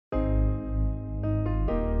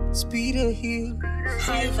Speed of hills,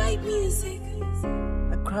 High vibe music.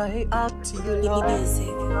 I cry out to you, Give me Lord. music.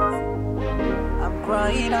 I'm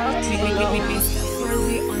crying out to you, Lord.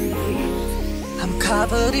 Frozzy on the beat. I'm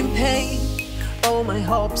covered in pain, all my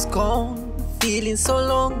hope's gone. Feeling so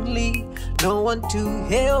lonely, no one to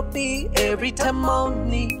help me. Every time on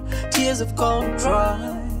me, tears have gone dry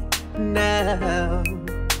now.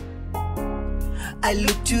 I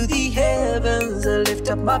look to the heavens and lift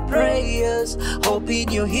up my prayers,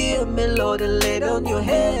 hoping you hear me, Lord, and lay down your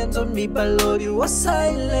hands on me. But Lord, you are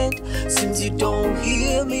silent, since you don't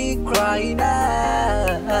hear me crying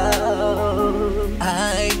out.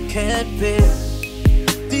 I can't bear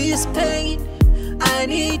this pain, I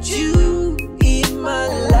need you in my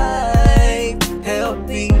life. Help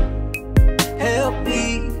me,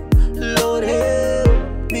 Lord,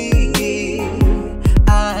 help me.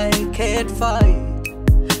 I can't fight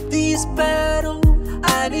this battle,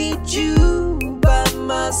 I need you by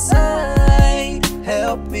my side.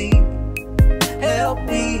 Help me,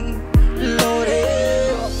 Lord,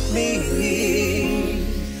 help me.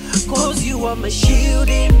 Cause you are my shield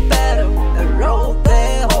in battle, a road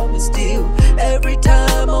that hold me still. Every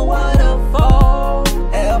time I wanna fall,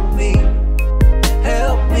 help me,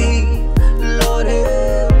 Lord,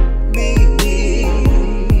 help me.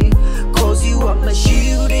 Cause you are my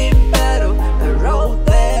shield in battle, a road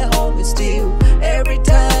that hold me still. Every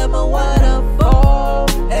time I wanna fall,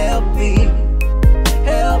 help me,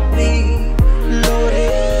 Lord,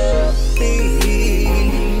 help me.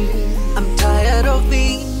 I'm tired of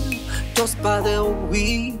being tossed by the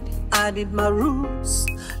wind, I need my roots.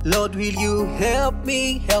 Lord, will you help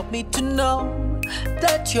me to know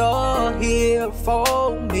that you're here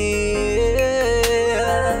for me.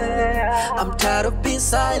 I'm tired of being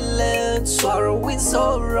silent, swallowing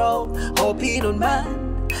sorrow, hoping on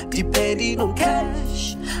man, depending on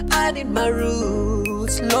cash. I need my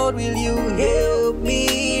roots, Lord, will you help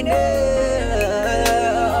me now?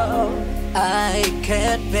 I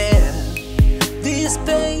can't bear this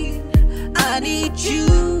pain, I need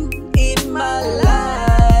you in my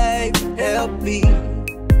life. Help me,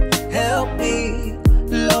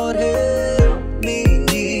 Lord, help me.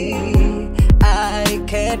 I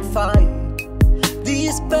can't fight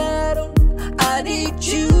this battle, I need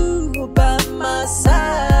you by my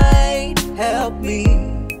side. Help me,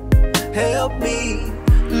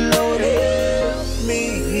 Lord, help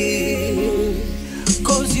me.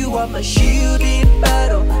 Cause you are my shield in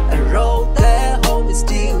battle, a road that hold me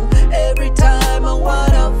still. Every time I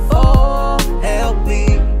wanna fall, help me,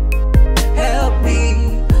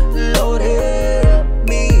 Lord, help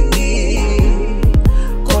me.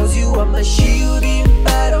 Cause you are my shield in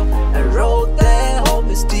battle, a road that hold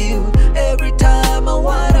me still. Every time I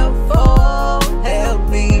wanna fall, help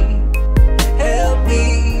me,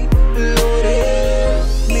 Lord,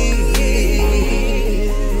 help me.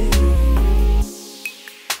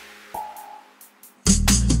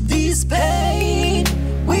 This pain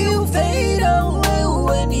will fade away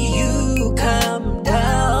when you come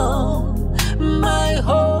down. My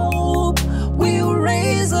hope will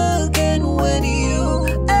rise again when you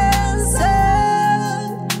answer.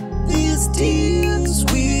 These tears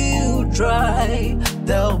will dry,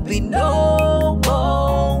 there'll be no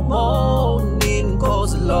more mourning.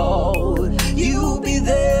 Cause Lord, you'll be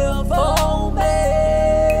there for me.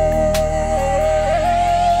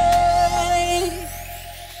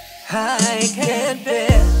 I can't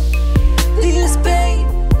bear this pain,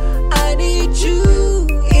 I need you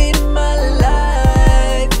in my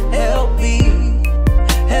life. Help me,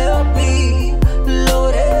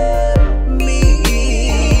 Lord, help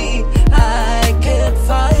me. I can't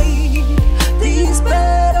fight this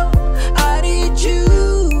battle,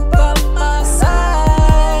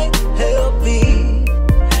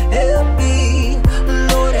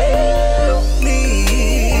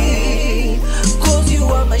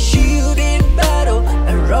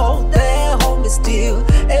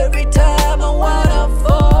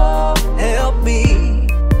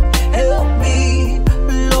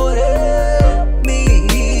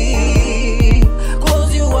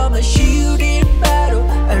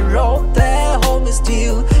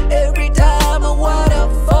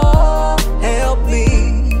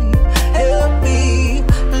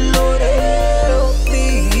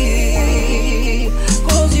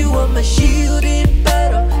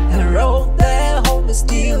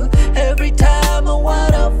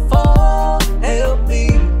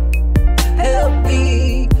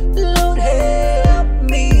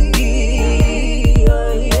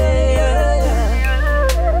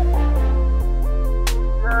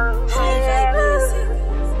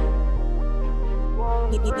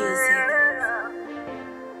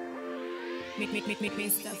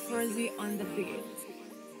 Mr. Frozzy on the beat.